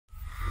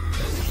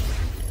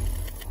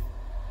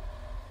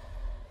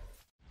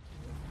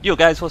Yo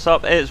guys, what's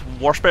up? It's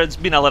WarSpirit. It's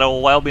been a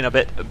little while, been a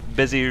bit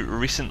busy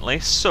recently,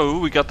 so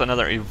we got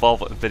another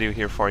Evolve video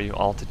here for you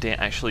all today,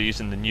 actually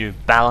using the new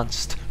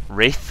balanced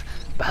Wraith.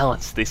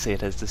 Balanced, they say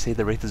it is. They say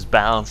the Wraith is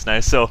balanced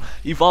now. So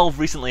Evolve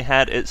recently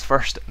had its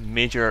first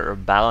major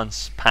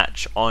balance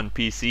patch on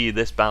PC.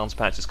 This balance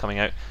patch is coming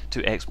out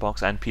to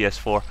Xbox and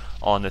PS4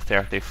 on the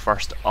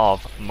 31st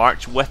of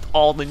March with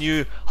all the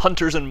new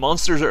hunters and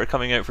monsters that are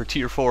coming out for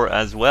Tier 4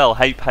 as well.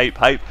 Hype, hype,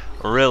 hype.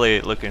 Really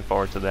looking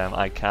forward to them.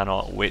 I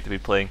cannot wait to be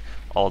playing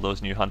all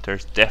those new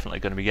hunters. Definitely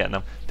going to be getting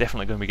them.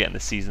 Definitely going to be getting the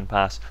season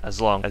pass,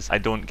 as long as I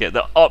don't get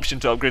the option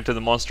to upgrade to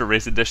the Monster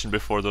Race Edition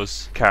before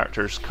those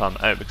characters come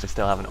out, because I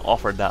still haven't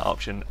offered that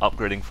option,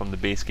 upgrading from the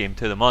base game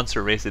to the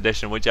Monster Race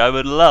Edition, which I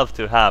would love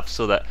to have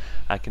so that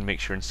I can make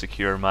sure and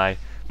secure my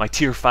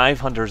Tier 5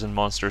 hunters and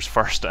monsters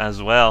first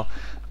as well.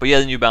 But yeah,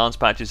 the new balance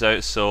patch is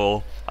out,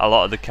 so a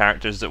lot of the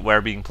characters that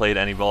were being played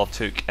in Evolve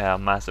took a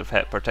massive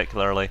hit,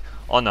 particularly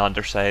on the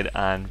hunter side,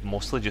 and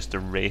mostly just the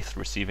Wraith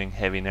receiving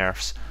heavy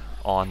nerfs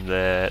on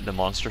the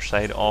monster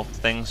side of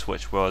things,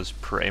 which was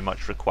pretty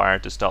much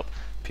required to stop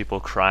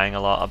people crying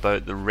a lot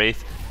about the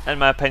Wraith. In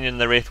my opinion,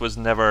 the Wraith was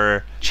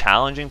never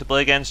challenging to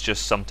play against,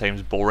 just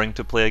sometimes boring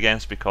to play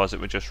against because it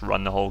would just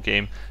run the whole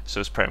game.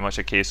 So it's pretty much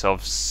a case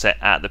of sit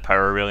at the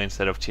power really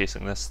instead of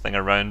chasing this thing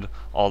around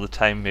all the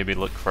time. Maybe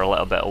look for a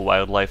little bit of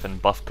wildlife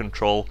and buff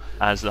control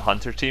as the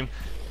hunter team.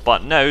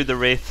 But now the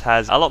Wraith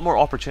has a lot more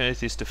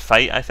opportunities to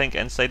fight, I think,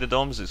 inside the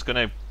domes. It's going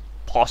to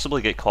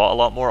possibly get caught a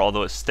lot more,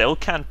 although it still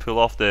can pull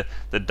off the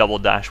double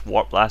dash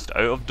warp blast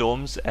out of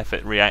domes if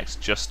it reacts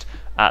just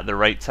at the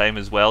right time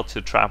as well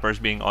to trappers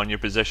being on your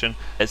position.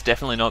 It's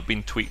definitely not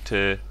been tweaked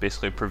to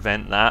basically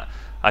prevent that.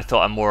 I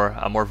thought a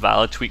more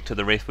valid tweak to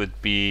the Wraith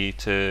would be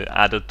to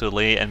add a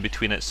delay in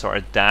between its sort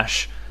of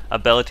dash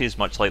abilities,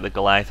 much like the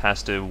Goliath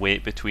has to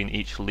wait between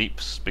each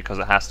leaps because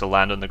it has to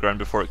land on the ground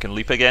before it can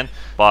leap again.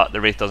 But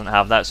the Wraith doesn't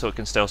have that, so it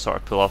can still sort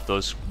of pull off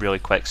those really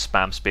quick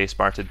spam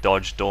spacebar to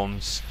dodge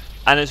domes.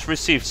 And it's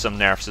received some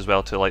nerfs as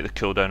well, to like the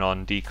cooldown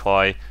on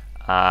decoy,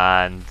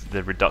 and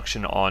the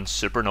reduction on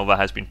supernova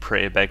has been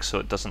pretty big, so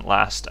it doesn't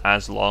last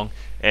as long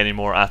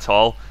anymore at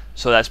all.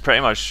 So that's pretty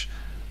much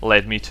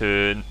led me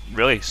to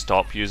really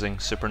stop using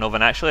supernova.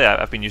 And actually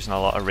I've been using a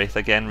lot of Wraith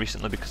again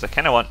recently because I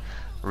kind of want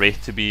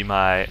Wraith to be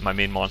my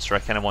main monster. I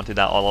kind of wanted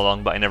that all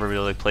along, but I never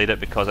really played it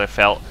because I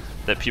felt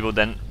that people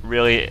didn't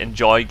really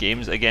enjoy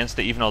games against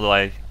it, even although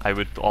I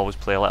would always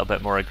play a little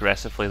bit more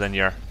aggressively than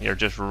your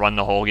just run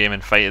the whole game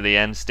and fight at the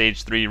end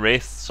stage 3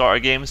 Wraith sort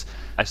of games.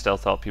 I still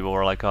thought people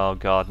were like, oh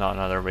god, not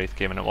another Wraith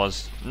game, and it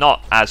was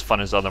not as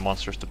fun as other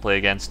monsters to play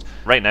against.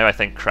 Right now I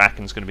think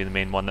Kraken's going to be the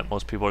main one that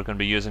most people are going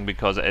to be using,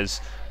 because it is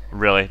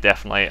really,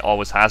 definitely,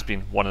 always has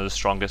been one of the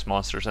strongest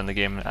monsters in the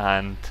game,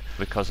 and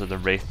because of the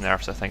Wraith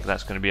nerfs I think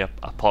that's going to be a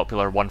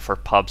popular one for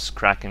pubs.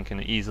 Kraken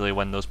can easily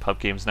win those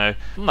pub games now,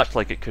 much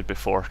like it could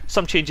before.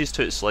 Some changes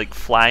to its like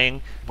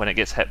flying when it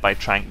gets hit by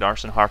trank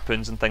darts and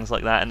harpoons and things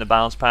like that in the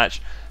balance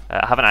patch.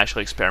 I haven't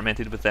actually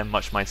experimented with them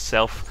much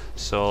myself,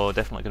 so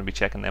definitely going to be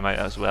checking them out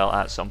as well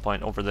at some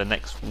point over the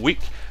next week.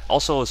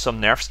 Also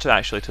some nerfs to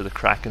the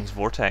Kraken's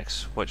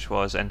Vortex, which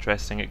was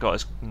interesting. It got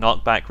its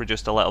knockback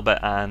reduced a little bit,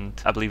 and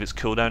I believe its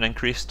cooldown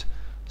increased.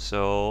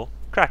 So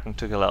Kraken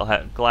took a little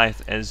hit.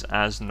 Goliath is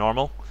as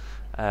normal.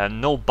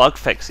 No bug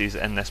fixes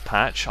in this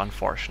patch,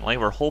 unfortunately.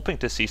 We're hoping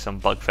to see some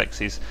bug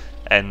fixes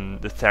in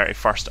the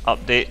 31st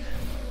update.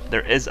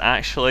 There is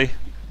actually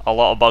a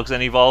lot of bugs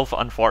in Evolve,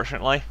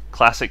 unfortunately.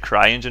 Classic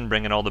CryEngine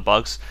bringing all the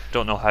bugs.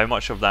 Don't know how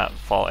much of that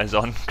fault is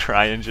on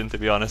CryEngine, to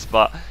be honest,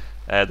 but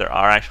there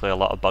are actually a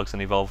lot of bugs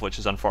in Evolve, which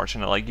is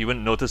unfortunate. Like, you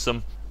wouldn't notice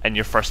them in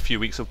your first few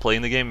weeks of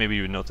playing the game. Maybe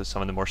you would notice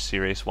some of the more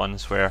serious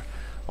ones where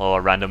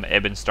a random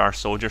Ebon Star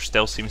Soldier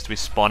still seems to be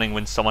spawning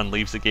when someone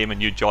leaves the game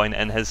and you join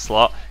in his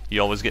slot.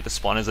 You always get to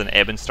spawn as an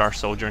Ebon Star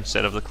Soldier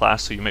instead of the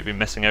class, so you might be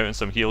missing out on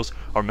some heals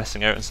or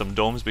missing out on some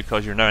domes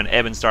because you're now an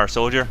Ebon Star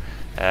Soldier,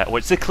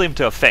 which they claim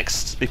to have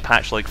fixed. They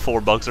patched like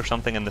 4 bugs or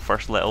something in the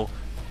first little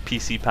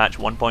PC patch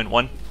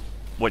 1.1,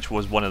 which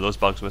was one of those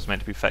bugs was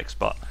meant to be fixed,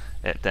 but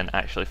it didn't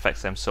actually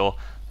fix them, so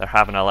they're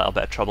having a little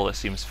bit of trouble, it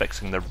seems,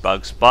 fixing their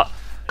bugs. But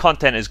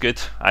content is good,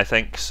 I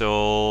think,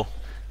 so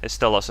it's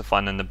still lots of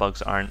fun, and the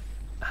bugs aren't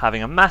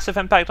having a massive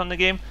impact on the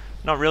game.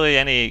 Not really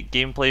any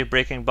gameplay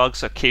breaking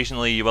bugs.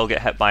 Occasionally you will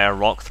get hit by a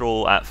rock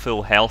throw at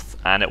full health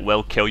and it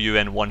will kill you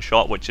in one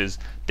shot, which is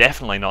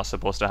definitely not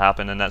supposed to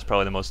happen, and that's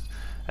probably the most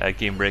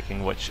game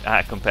breaking, which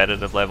at a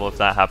competitive level, if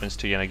that happens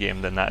to you in a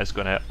game, then that is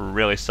going to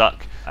really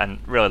suck, and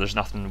really there's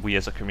nothing we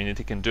as a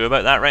community can do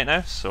about that right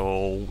now,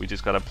 so we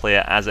just got to play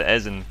it as it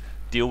is and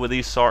deal with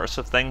these sorts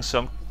of things. So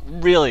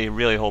I'm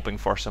really hoping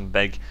for some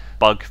big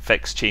bug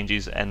fix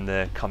changes in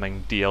the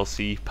coming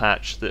DLC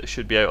patch that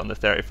should be out on the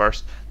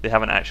 31st. They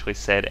haven't actually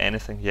said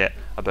anything yet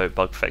about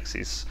bug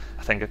fixes.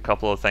 I think a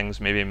couple of things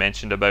maybe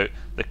mentioned about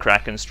the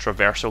Kraken's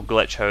traversal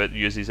glitch, how it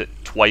uses it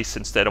twice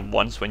instead of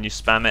once when you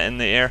spam it in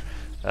the air.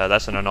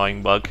 That's an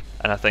annoying bug,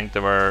 and I think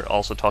there were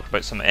also talked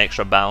about some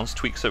extra balance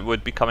tweaks that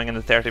would be coming in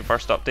the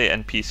 31st update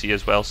in PC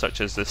as well,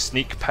 such as the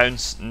sneak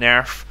pounce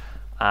nerf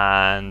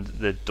and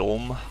the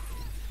dome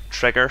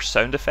trigger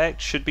sound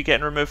effect should be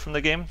getting removed from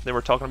the game. They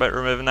were talking about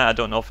removing that. I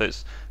don't know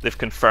if they've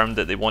confirmed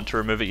that they want to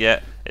remove it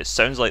yet. It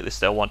sounds like they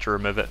still want to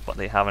remove it, but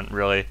they haven't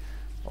really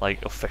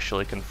like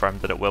officially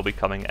confirmed that it will be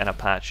coming in a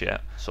patch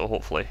yet. So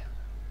hopefully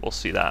we'll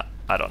see that.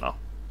 I don't know.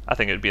 I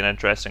think it would be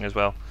interesting as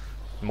well.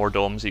 More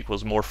domes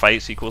equals more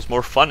fights equals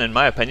more fun, in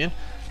my opinion,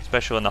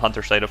 especially on the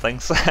hunter side of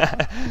things.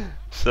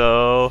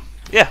 So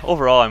yeah,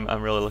 overall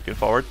I'm really looking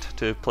forward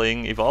to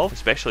playing Evolve,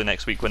 especially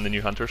next week when the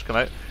new hunters come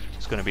out.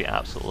 It's going to be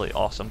absolutely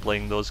awesome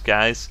playing those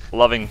guys.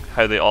 Loving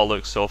how they all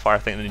look so far. I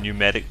think the new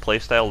medic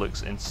playstyle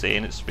looks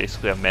insane. It's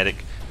basically a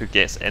medic who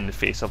gets in the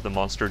face of the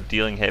monster,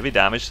 dealing heavy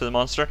damage to the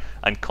monster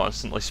and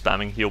constantly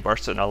spamming heal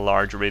bursts in a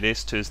large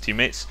radius to his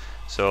teammates.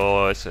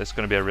 So it's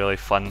going to be a really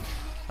fun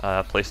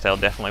playstyle.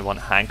 Definitely want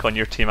Hank on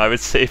your team, I would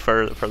say,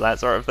 for that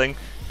sort of thing.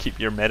 Keep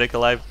your medic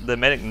alive. The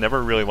medic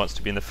never really wants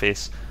to be in the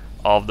face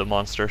of the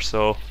monster,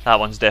 so that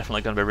one's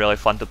definitely going to be really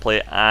fun to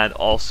play. And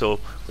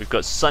also we've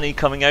got Sunny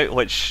coming out,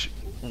 which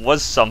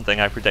was something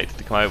I predicted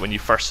to come out when you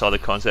first saw the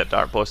concept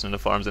art posted in the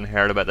forums and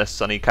heard about this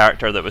Sunny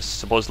character that was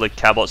supposedly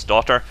Cabot's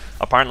daughter.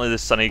 Apparently the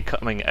Sunny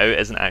coming out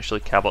isn't actually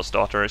Cabot's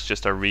daughter, it's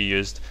just a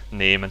reused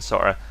name and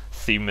sort of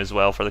theme as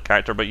well for the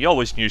character, but you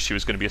always knew she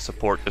was going to be a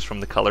support just from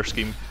the colour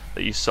scheme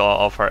that you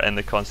saw of her in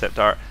the concept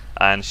art.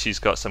 And she's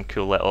got some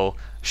cool little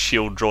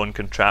shield drone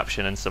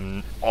contraption and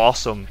some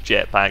awesome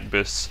jetpack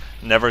boosts.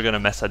 Never going to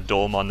miss a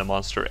dome on the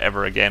monster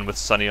ever again with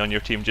Sunny on your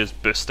team, just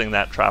boosting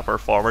that trapper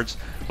forwards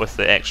with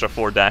the extra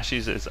 4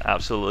 dashes. It's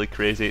absolutely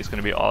crazy. It's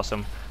going to be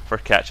awesome for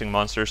catching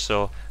monsters,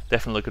 so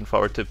definitely looking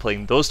forward to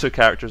playing those two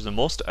characters the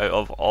most out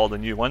of all the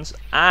new ones.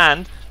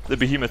 And the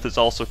Behemoth is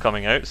also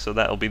coming out, so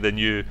that'll be the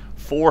new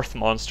 4th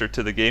monster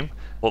to the game.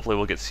 Hopefully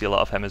we'll get to see a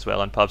lot of him as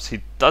well in pubs.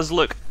 He does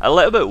look a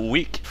little bit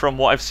weak from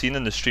what I've seen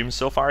in the stream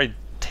so far. He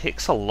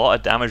takes a lot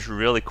of damage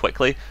really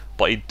quickly,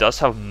 but he does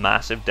have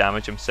massive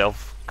damage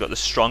himself. Got the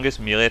strongest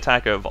melee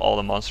attack out of all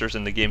the monsters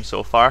in the game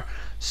so far,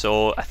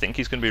 so I think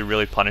he's going to be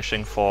really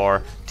punishing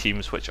for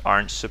teams which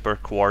aren't super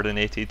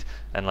coordinated.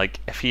 And like,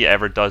 if he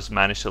ever does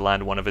manage to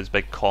land one of his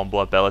big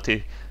combo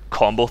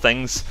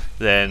things,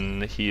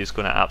 then he is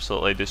going to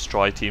absolutely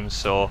destroy teams.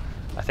 So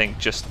I think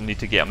just need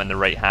to get him in the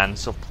right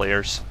hands of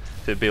players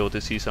to be able to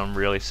see some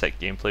really sick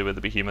gameplay with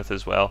the Behemoth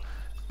as well.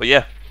 But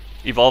yeah,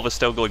 Evolve is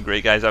still going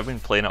great, guys. I've been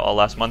playing it all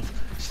last month,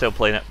 still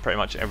playing it pretty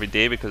much every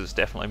day because it's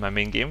definitely my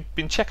main game.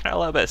 Been checking out a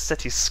little bit of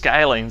City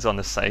Skylines on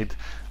the side.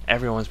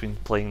 Everyone's been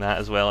playing that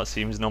as well, it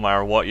seems. No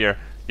matter what your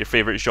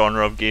favourite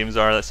genre of games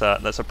are,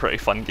 that's a pretty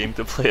fun game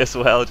to play as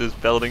well, just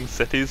building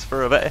cities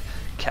for a bit of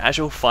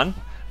casual fun.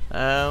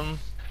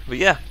 But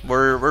yeah,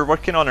 we're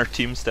working on our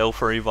team still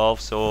for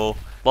Evolve, so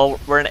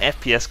well, we're an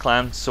FPS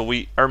clan, so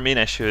our main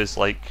issue is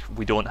like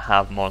we don't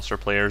have monster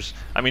players.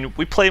 I mean,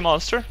 we play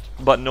monster,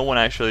 but no one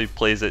actually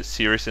plays it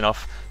serious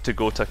enough to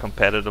go to a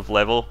competitive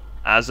level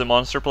as a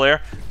monster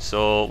player.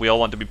 So we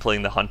all want to be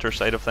playing the hunter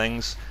side of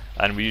things,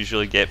 and we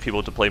usually get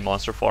people to play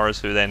monster for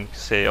us who then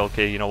say,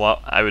 okay, you know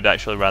what, I would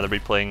actually rather be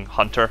playing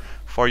hunter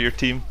for your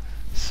team.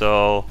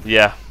 So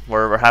yeah,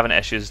 we're having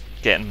issues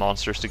getting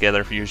monsters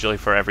together usually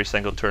for every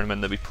single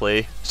tournament that we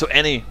play. So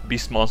any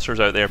beast monsters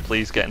out there,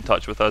 please get in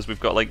touch with us. We've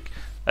got like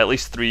at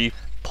least 3,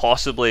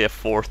 possibly a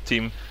 4th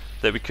team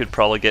that we could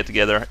probably get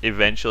together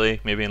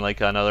eventually, maybe in like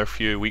another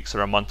few weeks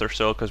or a month or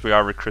so, because we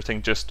are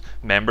recruiting just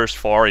members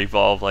for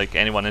Evolve. Like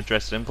anyone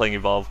interested in playing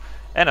Evolve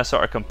in a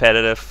sort of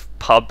competitive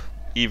pub,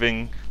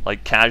 even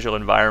like casual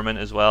environment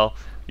as well,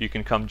 you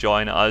can come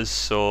join us.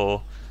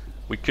 So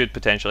we could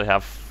potentially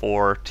have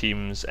 4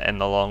 teams in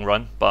the long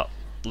run, but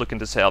looking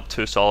to set up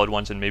 2 solid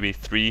ones and maybe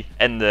 3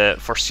 in the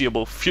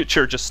foreseeable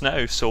future just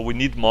now. So we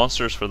need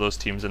monsters for those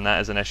teams, and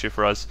that is an issue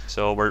for us.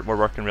 So we're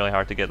working really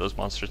hard to get those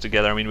monsters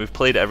together. I mean, we've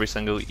played every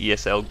single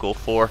ESL Go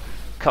 4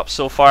 Cup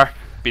so far.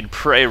 Been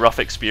pretty rough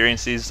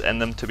experiences in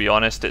them, to be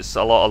honest. It's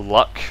a lot of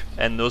luck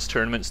in those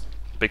tournaments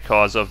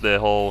because of the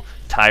whole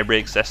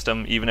tie-break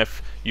system. Even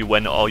if you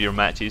win all your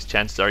matches,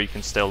 chances are you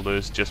can still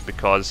lose just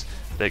because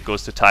it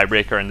goes to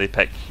tiebreaker and they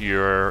pick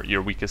your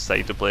weakest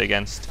side to play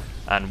against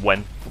and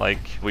win. Like,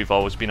 we've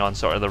always been on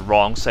sort of the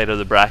wrong side of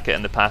the bracket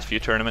in the past few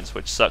tournaments,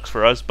 which sucks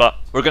for us, but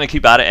we're going to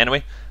keep at it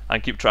anyway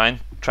and keep try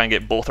and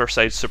get both our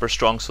sides super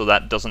strong so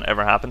that doesn't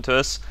ever happen to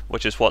us,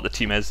 which is what the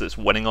team is that's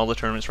winning all the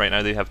tournaments right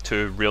now. They have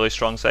 2 really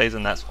strong sides,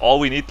 and that's all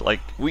we need.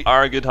 Like, we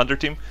are a good hunter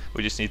team,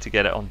 we just need to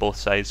get it on both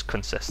sides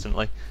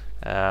consistently.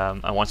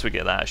 And once we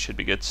get that, it should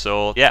be good.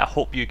 So yeah, I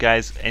hope you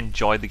guys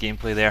enjoyed the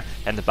gameplay there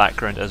in the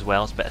background as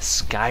well. It's a bit of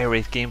Sky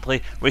Wraith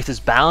gameplay. Wraith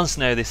is balanced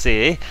now, they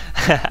say,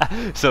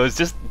 eh? So it's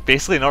just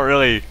basically not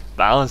really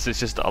balanced, it's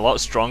just a lot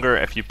stronger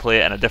if you play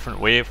it in a different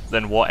way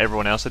than what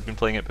everyone else had been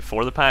playing it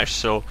before the patch.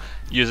 So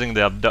using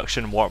the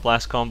Abduction Warp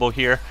Blast combo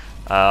here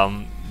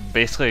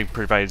basically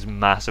provides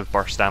massive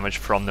burst damage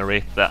from the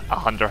Wraith that a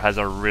hunter has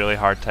a really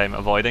hard time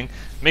avoiding,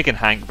 making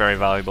Hank very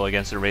valuable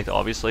against the Wraith,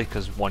 obviously,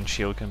 because one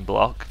shield can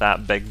block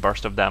that big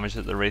burst of damage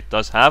that the Wraith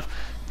does have.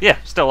 Yeah,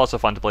 still lots of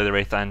fun to play the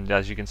Wraith, and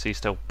as you can see,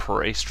 still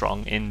pretty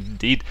strong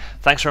indeed.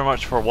 Thanks very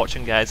much for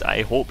watching, guys.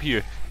 I hope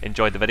you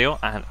enjoyed the video,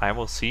 and I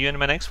will see you in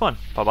my next one.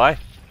 Bye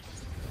bye.